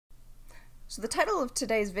So the title of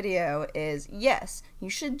today's video is, yes, you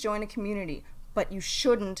should join a community, but you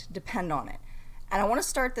shouldn't depend on it. And I want to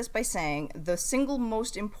start this by saying the single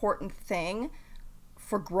most important thing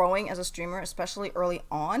for growing as a streamer, especially early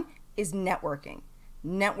on, is networking.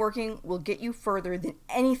 Networking will get you further than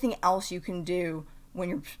anything else you can do when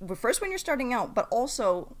you're starting out, but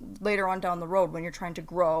also later on down the road when you're trying to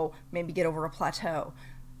grow, maybe get over a plateau.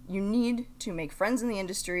 You need to make friends in the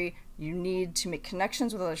industry, you need to make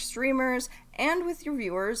connections with other streamers and with your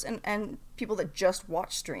viewers and people that just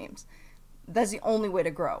watch streams. That's the only way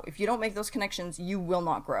to grow. If you don't make those connections, you will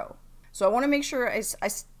not grow. So I want to make sure I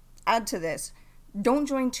add to this, don't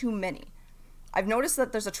join too many. I've noticed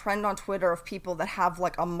that there's a trend on Twitter of people that have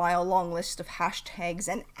like a mile-long list of hashtags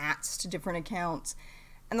and ats to different accounts,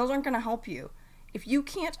 and those aren't going to help you. If you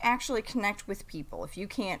can't actually connect with people, if you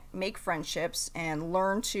can't make friendships and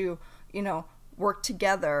learn to, work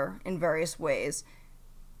together in various ways,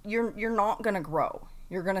 you're not going to grow.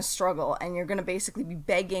 You're going to struggle, and you're going to basically be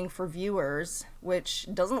begging for viewers, which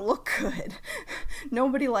doesn't look good.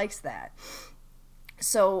 Nobody likes that.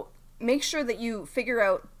 So make sure that you figure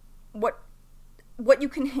out what you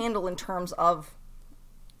can handle in terms of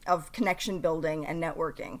connection building and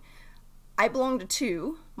networking. I belong to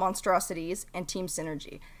two, Monstrosities and Team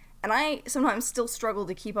Synergy, and I sometimes still struggle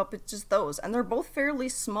to keep up with just those, and they're both fairly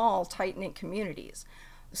small, tight-knit communities.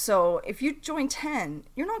 So if you join 10,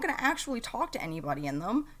 you're not going to actually talk to anybody in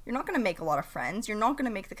them, you're not going to make a lot of friends, you're not going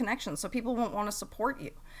to make the connections, so people won't want to support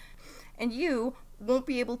you. And you won't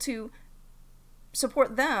be able to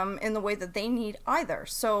support them in the way that they need either.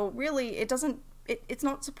 So really, it's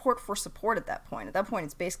not support for support at that point. At that point,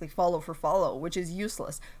 it's basically follow for follow, which is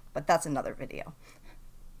useless, but that's another video.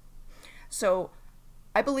 So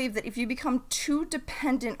I believe that if you become too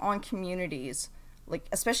dependent on communities, like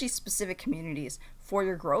especially specific communities, for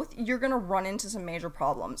your growth, you're going to run into some major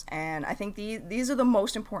problems. And I think these are the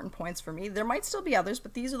most important points for me. There might still be others,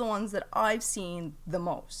 but these are the ones that I've seen the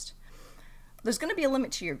most. There's going to be a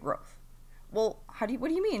limit to your growth. Well, what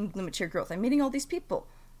do you mean limit to your growth? I'm meeting all these people.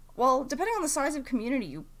 Well, depending on the size of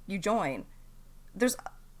community you join, there's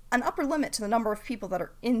an upper limit to the number of people that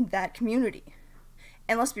are in that community.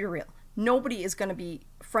 And let's be real, nobody is going to be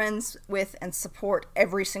friends with and support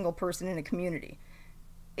every single person in a community.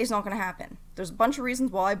 It's not going to happen. There's a bunch of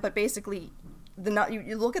reasons why, but basically,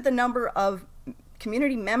 you look at the number of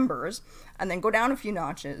community members and then go down a few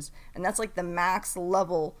notches, and that's like the max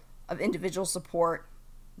level of individual support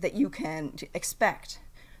that you can expect.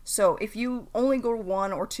 So if you only go to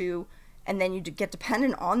one or two and then you get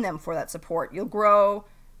dependent on them for that support, you'll grow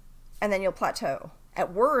and then you'll plateau.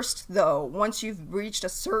 At worst, though, once you've reached a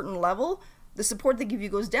certain level, the support they give you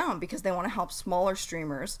goes down because they want to help smaller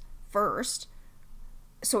streamers first.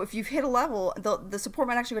 So if you've hit a level, the support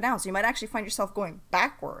might actually go down. So you might actually find yourself going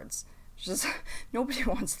backwards. Just nobody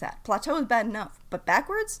wants that. Plateau is bad enough, but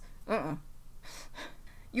backwards?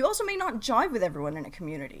 You also may not jive with everyone in a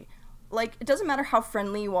community. Like, it doesn't matter how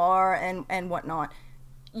friendly you are and whatnot.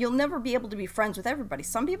 You'll never be able to be friends with everybody.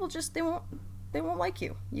 Some people just, they won't like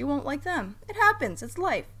you. You won't like them. It happens. It's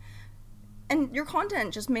life. And your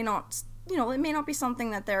content just may not, it may not be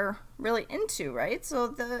something that they're really into, right? So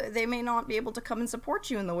they may not be able to come and support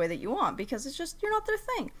you in the way that you want because it's just, you're not their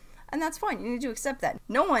thing. And that's fine. You need to accept that.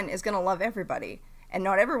 No one is going to love everybody, and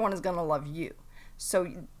not everyone is going to love you. So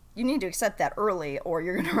you need to accept that early, or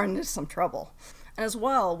you're going to run into some trouble. And as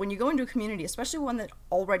well, when you go into a community, especially one that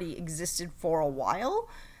already existed for a while,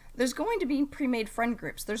 there's going to be pre-made friend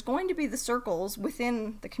groups. There's going to be the circles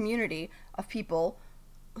within the community of people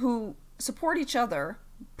who support each other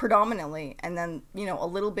predominantly, and then, a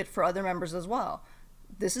little bit for other members as well.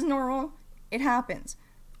 This is normal. It happens.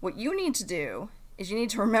 What you need to do is you need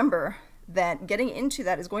to remember that getting into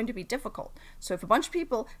that is going to be difficult. So if a bunch of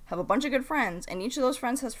people have a bunch of good friends, and each of those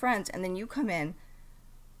friends has friends, and then you come in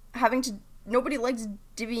nobody likes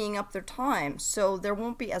divvying up their time, so there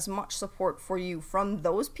won't be as much support for you from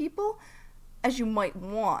those people as you might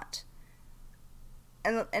want.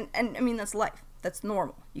 And I mean, that's life. That's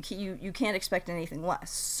normal. You can't expect anything less.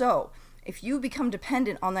 So if you become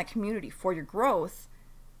dependent on that community for your growth,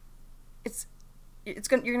 you're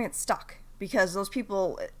gonna get stuck, because those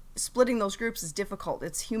people, splitting those groups is difficult.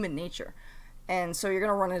 It's human nature, and so you're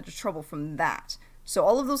gonna run into trouble from that. So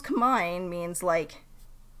all of those combined means, like,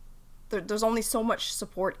 there's only so much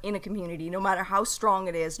support in a community, no matter how strong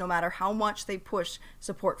it is, no matter how much they push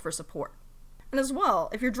support for support. And as well,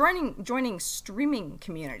 if you're joining streaming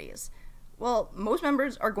communities, well, most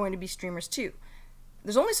members are going to be streamers too.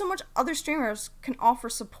 There's only so much other streamers can offer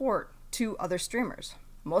support to other streamers.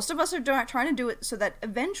 Most of us are trying to do it so that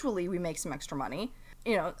eventually we make some extra money,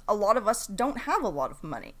 you know, a lot of us don't have a lot of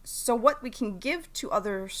money. So what we can give to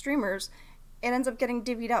other streamers, it ends up getting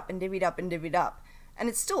divvied up and divvied up and divvied up. And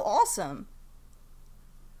it's still awesome.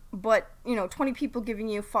 But, you know, 20 people giving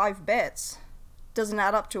you 5 bits doesn't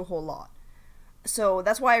add up to a whole lot. So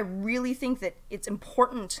that's why I really think that it's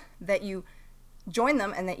important that you join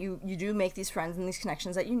them and that you do make these friends and these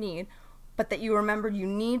connections that you need, but that you remember you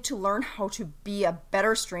need to learn how to be a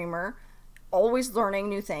better streamer, always learning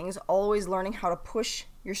new things, always learning how to push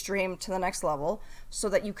your stream to the next level so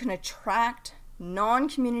that you can attract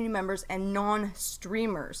non-community members and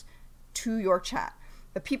non-streamers to your chat.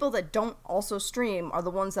 The people that don't also stream are the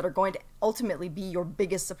ones that are going to ultimately be your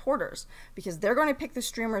biggest supporters, because they're going to pick the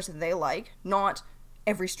streamers that they like, not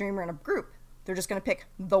every streamer in a group. They're just going to pick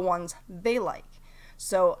the ones they like.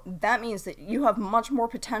 So that means that you have much more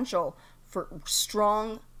potential for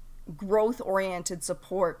strong, growth-oriented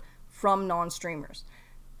support from non-streamers.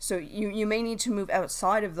 So you may need to move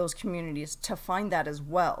outside of those communities to find that as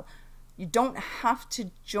well. You don't have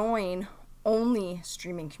to join only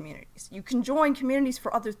streaming communities. You can join communities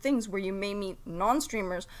for other things where you may meet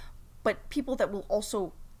non-streamers, but people that will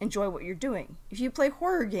also enjoy what you're doing. If you play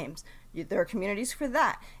horror games, there are communities for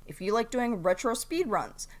that. If you like doing retro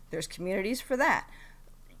speedruns, there's communities for that.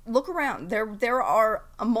 Look around. There are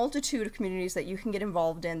a multitude of communities that you can get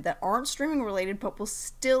involved in that aren't streaming related, but will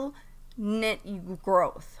still net you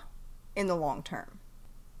growth in the long term.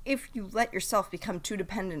 If you let yourself become too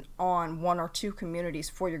dependent on 1 or 2 communities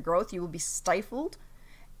for your growth, you will be stifled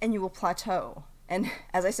and you will plateau. And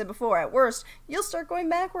as I said before, at worst, you'll start going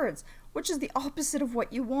backwards, which is the opposite of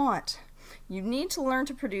what you want. You need to learn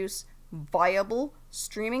to produce viable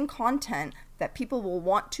streaming content that people will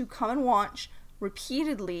want to come and watch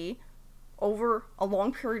repeatedly over a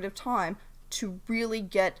long period of time to really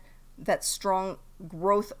get that strong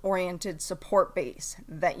growth-oriented support base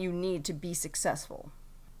that you need to be successful.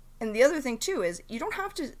 And the other thing too is you don't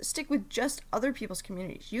have to stick with just other people's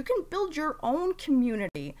communities. You can build your own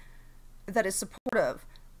community that is supportive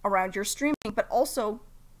around your streaming, but also,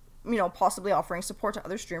 you know, possibly offering support to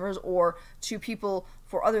other streamers or to people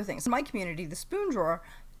for other things. In my community, the Spoon Drawer,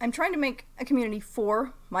 I'm trying to make a community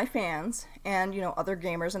for my fans and, you know, other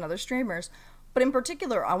gamers and other streamers. But in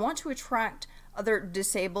particular, I want to attract other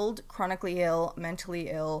disabled, chronically ill, mentally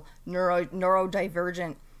ill,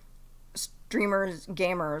 neurodivergent streamers,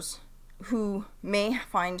 gamers who may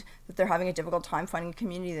find that they're having a difficult time finding a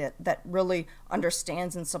community that really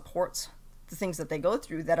understands and supports the things that they go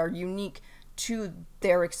through that are unique to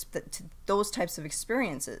to those types of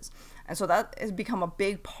experiences. And so that has become a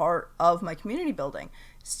big part of my community building,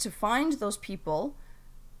 is to find those people,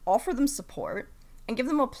 offer them support, and give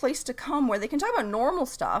them a place to come where they can talk about normal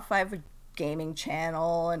stuff. I have a gaming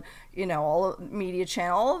channel and, you know, all media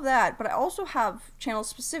channel, all of that, but I also have channels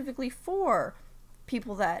specifically for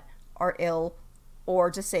people that are ill or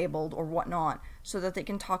disabled or whatnot, so that they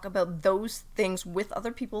can talk about those things with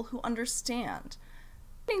other people who understand.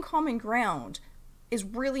 Finding common ground is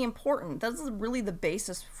really important. That's really the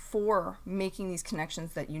basis for making these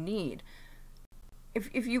connections that you need.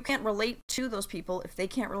 If you can't relate to those people, if they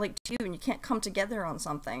can't relate to you and you can't come together on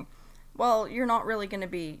something, well, you're not going to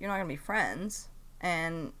be friends,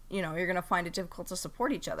 and, you know, you're going to find it difficult to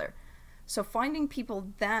support each other. So finding people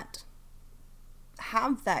that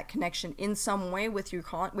have that connection in some way with your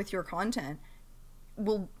content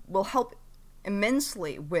will help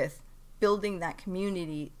immensely with building that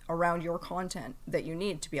community around your content that you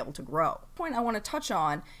need to be able to grow. The point I want to touch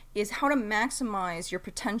on is how to maximize your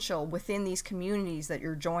potential within these communities that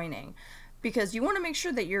you're joining, because you want to make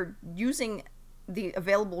sure that you're using the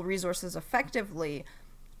available resources effectively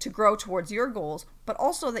to grow towards your goals, but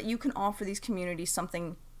also that you can offer these communities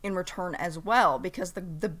something in return as well, because the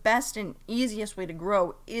best and easiest way to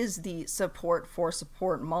grow is the support for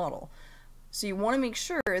support model. So you want to make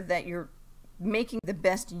sure that you're making the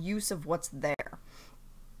best use of what's there.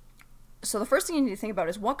 So the first thing you need to think about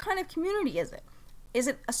is, what kind of community is it? Is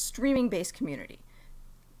it a streaming-based community?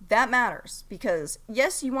 That matters, because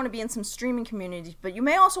yes, you want to be in some streaming communities, but you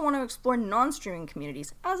may also want to explore non-streaming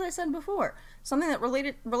communities. As I said before, something that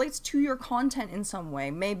relates to your content in some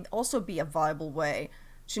way may also be a viable way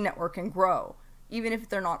to network and grow, even if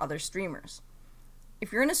they're not other streamers.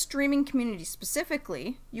 If you're in a streaming community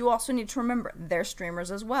specifically, you also need to remember they're streamers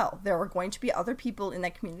as well. There are going to be other people in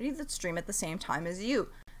that community that stream at the same time as you.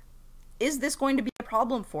 Is this going to be a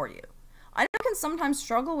problem for you? I can sometimes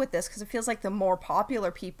struggle with this because it feels like the more popular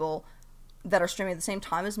people that are streaming at the same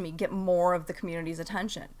time as me get more of the community's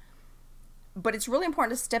attention. But it's really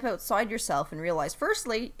important to step outside yourself and realize,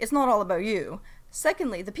 firstly, it's not all about you.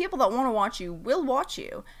 Secondly, the people that want to watch you will watch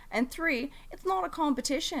you. And 3, it's not a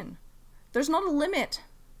competition. There's not a limit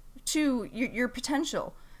to your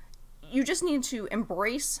potential. You just need to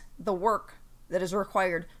embrace the work that is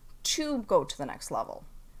required to go to the next level.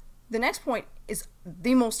 The next point is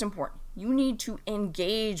the most important. You need to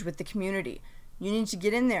engage with the community. You need to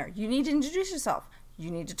get in there. You need to introduce yourself. You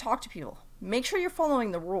need to talk to people. Make sure you're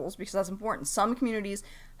following the rules, because that's important. Some communities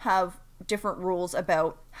have different rules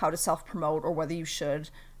about how to self-promote or whether you should,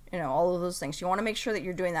 all of those things. You want to make sure that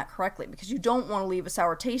you're doing that correctly, because you don't want to leave a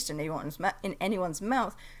sour taste in anyone's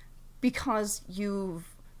mouth because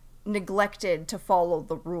you've neglected to follow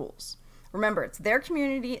the rules. Remember, it's their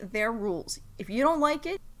community, their rules. If you don't like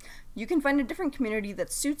it, you can find a different community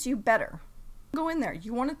that suits you better. Go in there.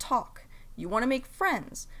 You want to talk. You want to make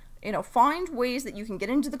friends. Find ways that you can get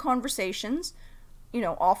into the conversations,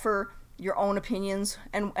 offer your own opinions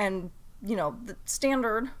and the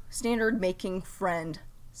standard making friend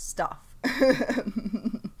stuff.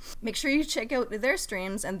 Make sure you check out their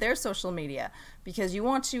streams and their social media, because you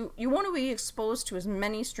want to be exposed to as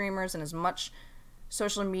many streamers and as much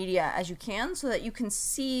social media as you can, so that you can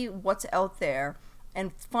see what's out there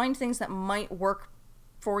and find things that might work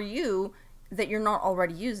for you that you're not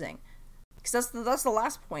already using. Because that's the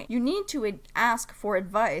last point. You need to ask for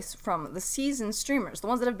advice from the seasoned streamers, the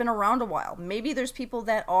ones that have been around a while. Maybe there's people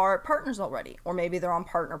that are partners already, or maybe they're on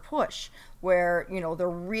Partner Push, where, they're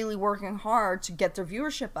really working hard to get their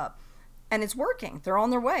viewership up. And it's working. They're on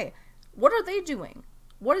their way. What are they doing?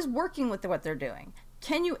 What is working with what they're doing?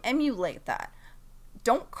 Can you emulate that?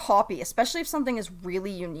 Don't copy, especially if something is really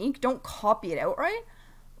unique. Don't copy it outright.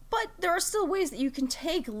 But there are still ways that you can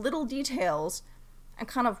take little details and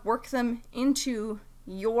kind of work them into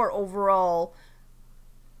your overall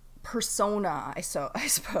persona, I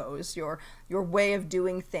suppose, your way of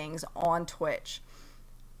doing things on Twitch.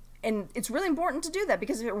 And it's really important to do that,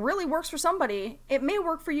 because if it really works for somebody, it may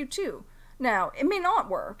work for you too. Now, it may not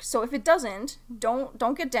work, so if it doesn't,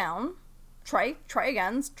 don't get down. Try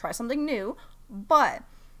again, try something new. But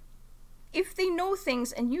if they know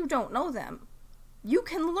things and you don't know them, you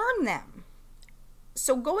can learn them.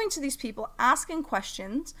 So going to these people, asking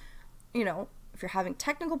questions, if you're having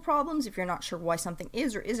technical problems, if you're not sure why something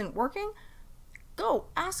is or isn't working, go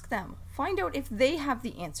ask them. Find out if they have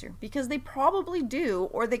the answer, because they probably do,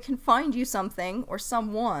 or they can find you something or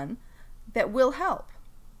someone that will help.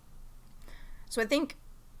 So I think,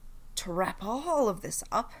 to wrap all of this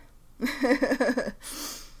up, I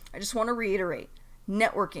just want to reiterate,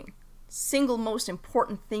 networking, single most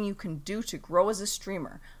important thing you can do to grow as a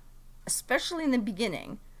streamer, especially in the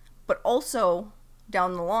beginning, but also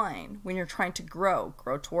down the line when you're trying to grow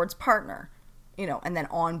towards partner, and then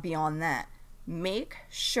on beyond that. Make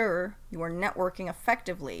sure you are networking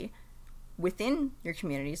effectively within your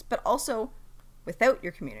communities, but also without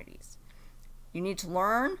your communities. You need to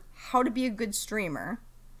learn how to be a good streamer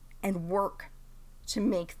and work to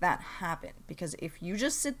make that happen. Because if you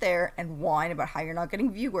just sit there and whine about how you're not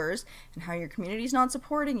getting viewers and how your community's not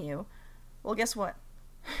supporting you, well, guess what?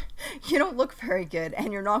 You don't look very good,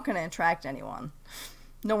 and you're not going to attract anyone.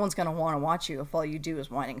 No one's going to want to watch you if all you do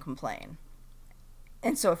is whine and complain.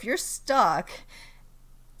 And so if you're stuck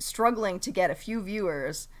struggling to get a few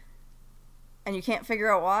viewers and you can't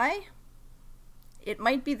figure out why, it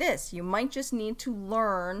might be this. You might just need to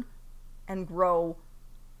learn and grow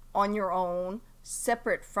on your own,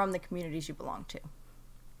 separate from the communities you belong to.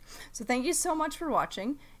 So thank you so much for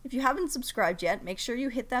watching. If you haven't subscribed yet, make sure you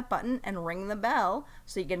hit that button and ring the bell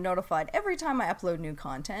so you get notified every time I upload new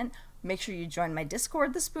content. Make sure you join my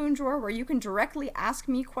Discord, The Spoon Drawer, where you can directly ask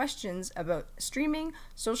me questions about streaming,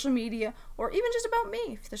 social media, or even just about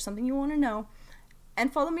me if there's something you want to know.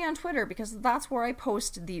 And follow me on Twitter, because that's where I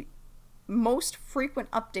post the most frequent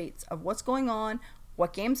updates of what's going on,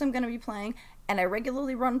 what games I'm going to be playing, and I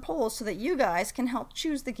regularly run polls so that you guys can help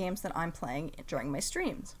choose the games that I'm playing during my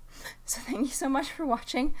streams. So thank you so much for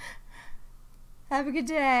watching. Have a good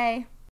day.